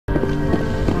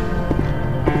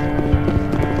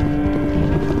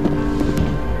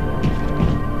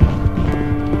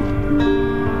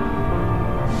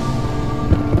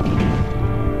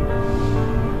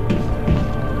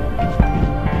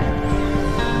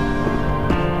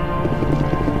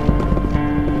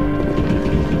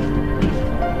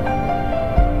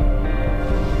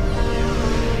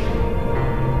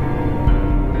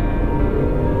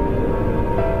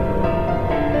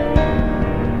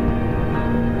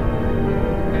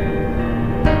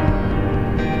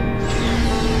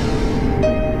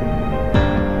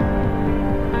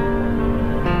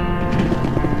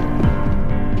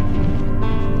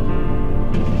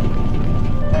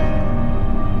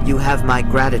My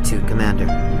gratitude, Commander.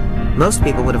 Most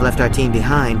people would have left our team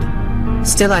behind.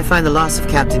 Still, I find the loss of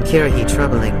Captain Kirahi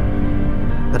troubling.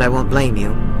 But I won't blame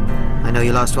you. I know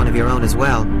you lost one of your own as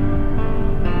well.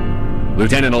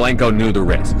 Lieutenant Alenko knew the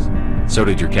risks. So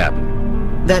did your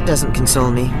captain. That doesn't console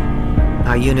me.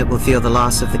 Our unit will feel the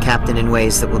loss of the captain in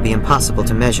ways that will be impossible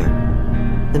to measure.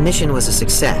 The mission was a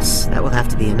success. That will have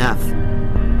to be enough.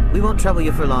 We won't trouble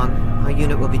you for long. Our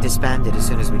unit will be disbanded as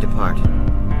soon as we depart.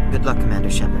 Good luck, Commander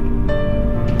Shepard.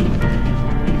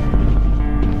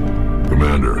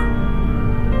 Commander,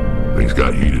 things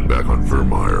got heated back on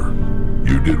Virmire.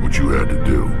 You did what you had to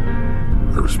do.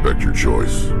 I respect your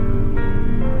choice.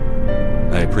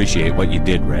 I appreciate what you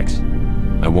did, Rex.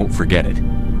 I won't forget it.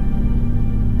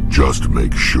 Just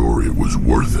make sure it was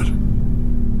worth it.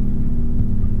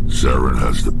 Saren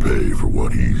has to pay for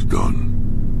what he's done.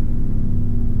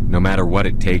 No matter what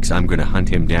it takes, I'm gonna hunt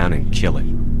him down and kill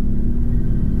him.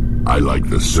 I like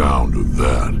the sound of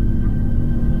that.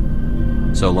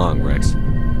 So long, Rex.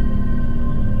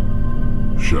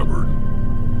 Shepard.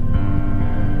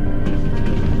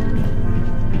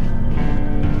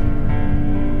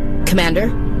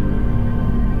 Commander?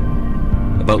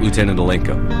 About Lieutenant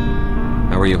Alenko.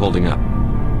 How are you holding up?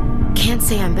 Can't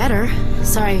say I'm better.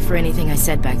 Sorry for anything I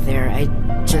said back there. I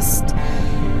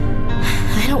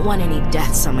don't want any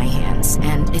deaths on my hands,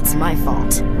 and it's my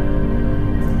fault.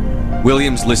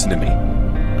 Williams, listen to me.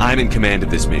 I'm in command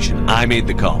of this mission. I made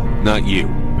the call, not you.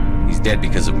 He's dead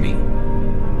because of me.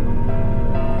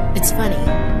 It's funny.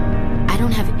 I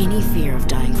don't have any fear of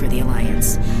dying for the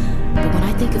Alliance. But when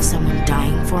I think of someone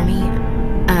dying for me,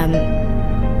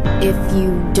 if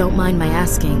you don't mind my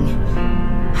asking,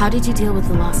 how did you deal with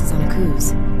the losses on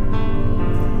Akuz?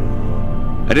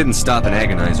 I didn't stop and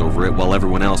agonize over it while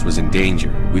everyone else was in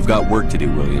danger. We've got work to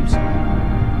do, Williams.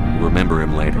 You'll remember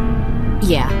him later.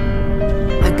 Yeah.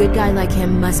 A good guy like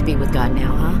him must be with God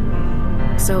now, huh?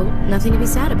 So, nothing to be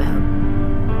sad about.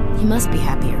 He must be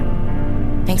happier.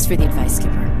 Thanks for the advice,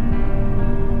 Skipper.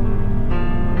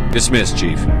 Dismissed,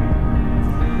 Chief.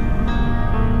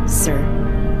 Sir.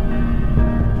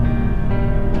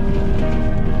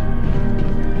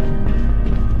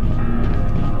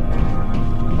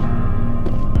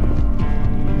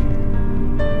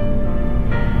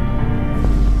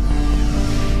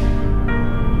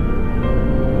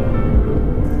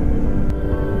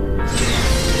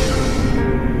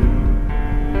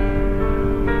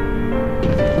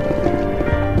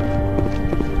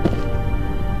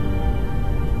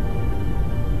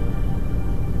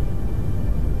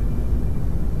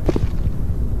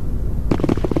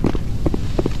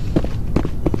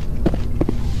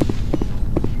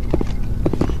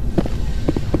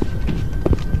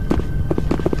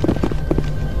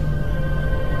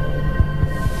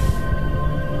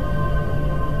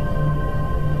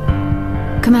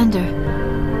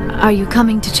 Commander, are you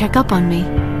coming to check up on me?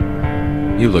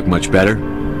 You look much better.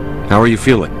 How are you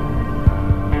feeling?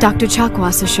 Dr.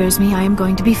 Chakwas assures me I am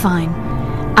going to be fine.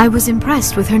 I was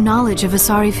impressed with her knowledge of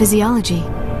Asari physiology.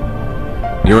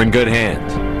 You're in good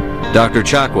hands. Dr.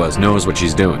 Chakwas knows what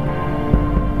she's doing.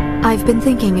 I've been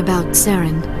thinking about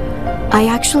Saren. I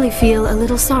actually feel a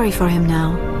little sorry for him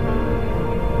now.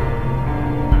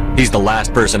 He's the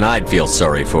last person I'd feel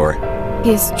sorry for.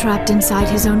 He is trapped inside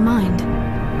his own mind.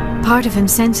 Part of him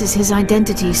senses his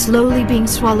identity slowly being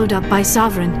swallowed up by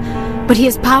Sovereign, but he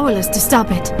is powerless to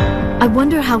stop it. I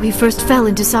wonder how he first fell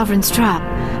into Sovereign's trap.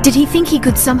 Did he think he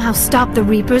could somehow stop the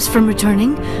Reapers from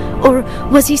returning? Or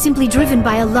was he simply driven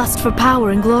by a lust for power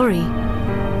and glory?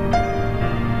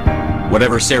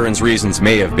 Whatever Saren's reasons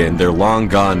may have been, they're long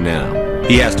gone now.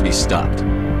 He has to be stopped.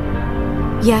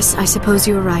 Yes, I suppose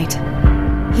you're right.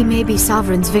 He may be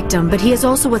Sovereign's victim, but he is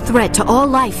also a threat to all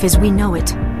life as we know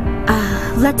it.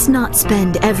 Let's not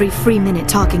spend every free minute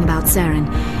talking about Saren.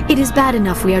 It is bad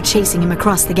enough we are chasing him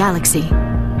across the galaxy.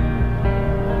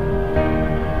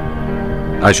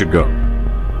 I should go.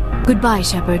 Goodbye,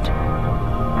 Shepard.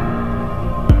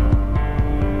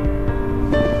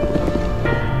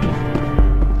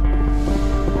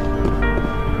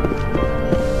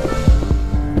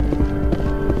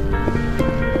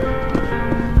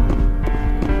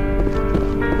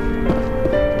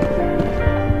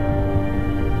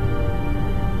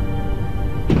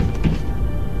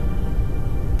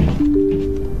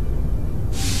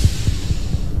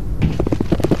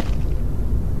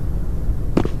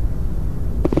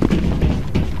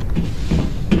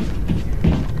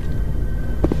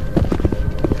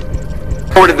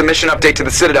 Forwarded the mission update to the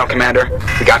Citadel, Commander.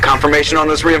 We got confirmation on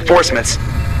those reinforcements.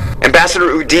 Ambassador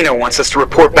Udina wants us to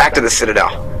report back to the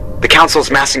Citadel. The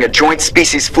Council's massing a joint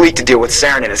species fleet to deal with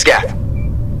Saren and his geth.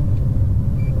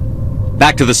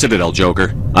 Back to the Citadel,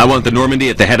 Joker. I want the Normandy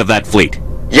at the head of that fleet.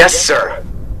 Yes, sir.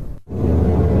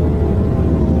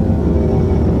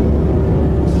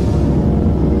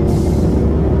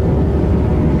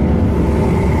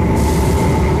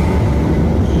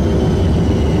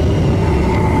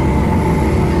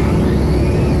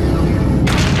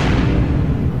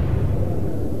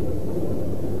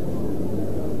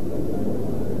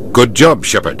 Good job,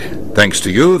 Shepard. Thanks to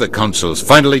you, the Council's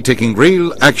finally taking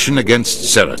real action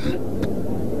against Saren.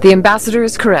 The Ambassador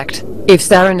is correct. If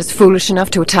Saren is foolish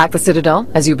enough to attack the Citadel,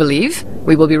 as you believe,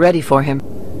 we will be ready for him.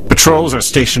 Patrols are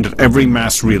stationed at every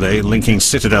mass relay linking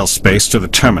Citadel space to the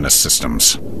Terminus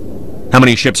systems. How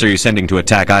many ships are you sending to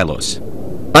attack Ilos?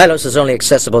 Ilos is only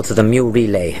accessible to the Mu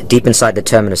relay, deep inside the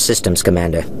Terminus systems,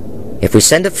 Commander. If we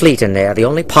send a fleet in there, the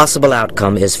only possible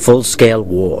outcome is full-scale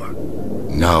war.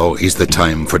 Now is the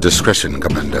time for discretion,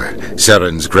 Commander.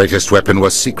 Saren's greatest weapon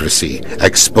was secrecy.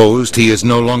 Exposed, he is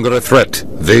no longer a threat.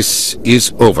 This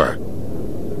is over.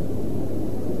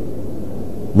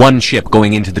 One ship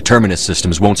going into the Terminus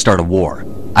systems won't start a war.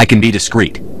 I can be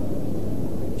discreet.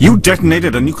 You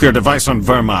detonated a nuclear device on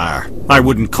Virmire. I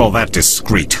wouldn't call that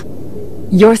discreet.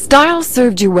 Your style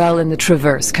served you well in the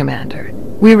Traverse, Commander.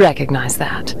 We recognize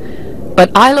that.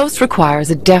 But Ilos requires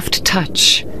a deft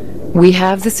touch. We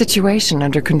have the situation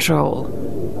under control.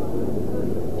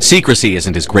 Secrecy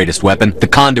isn't his greatest weapon. The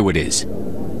conduit is.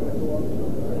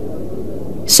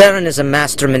 Saren is a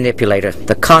master manipulator.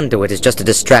 The conduit is just a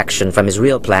distraction from his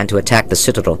real plan to attack the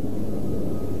Citadel.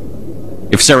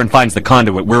 If Saren finds the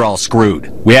conduit, we're all screwed.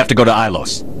 We have to go to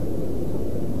Ilos.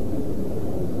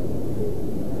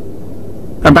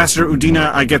 Ambassador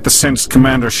Udina, I get the sense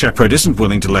Commander Shepard isn't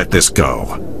willing to let this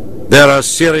go. There are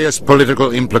serious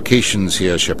political implications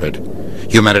here, Shepard.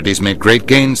 Humanity's made great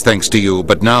gains thanks to you,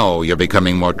 but now you're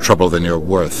becoming more trouble than you're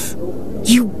worth.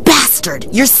 You bastard!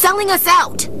 You're selling us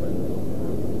out!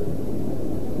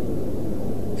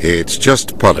 It's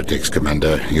just politics,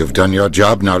 Commander. You've done your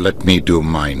job, now let me do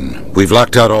mine. We've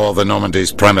locked out all the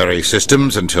Normandy's primary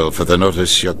systems until further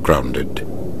notice you're grounded.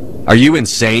 Are you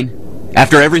insane?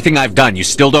 After everything I've done, you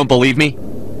still don't believe me?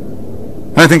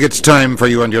 I think it's time for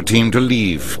you and your team to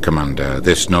leave, Commander.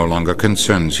 This no longer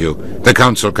concerns you. The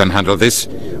Council can handle this,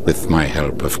 with my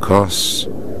help, of course.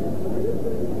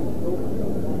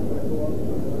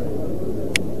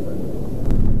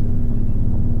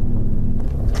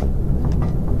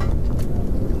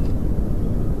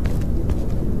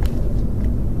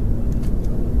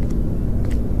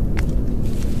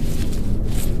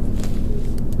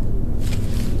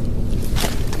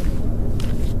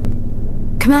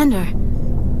 Commander.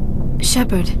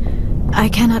 Shepard, I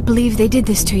cannot believe they did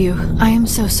this to you. I am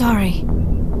so sorry.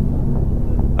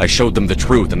 I showed them the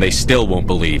truth and they still won't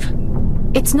believe.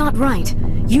 It's not right.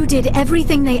 You did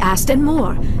everything they asked and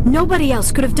more. Nobody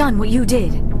else could have done what you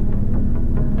did.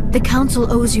 The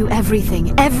Council owes you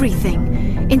everything,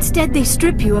 everything. Instead, they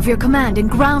strip you of your command and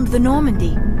ground the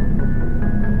Normandy.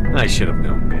 I should have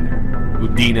known better.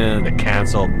 Udina, the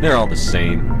Council, they're all the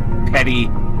same. Petty,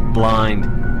 blind,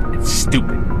 and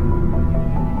stupid.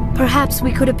 Perhaps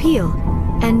we could appeal,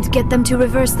 and get them to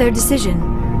reverse their decision.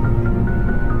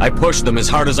 I pushed them as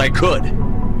hard as I could.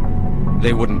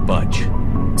 They wouldn't budge.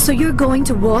 So you're going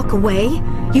to walk away?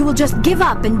 You will just give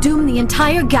up and doom the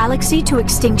entire galaxy to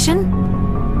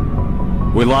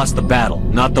extinction? We lost the battle,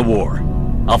 not the war.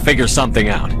 I'll figure something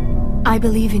out. I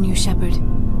believe in you, Shepard.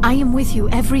 I am with you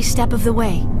every step of the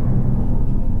way.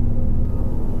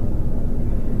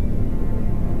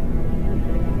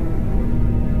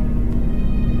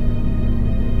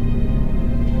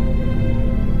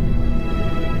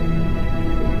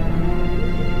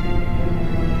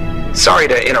 Sorry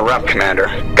to interrupt, Commander.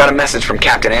 Got a message from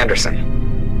Captain Anderson.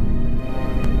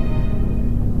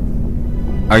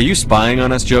 Are you spying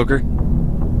on us, Joker?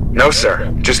 No,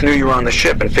 sir. Just knew you were on the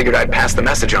ship and figured I'd pass the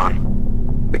message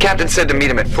on. The captain said to meet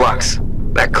him at Flux,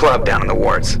 that club down in the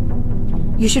wards.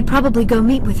 You should probably go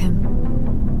meet with him.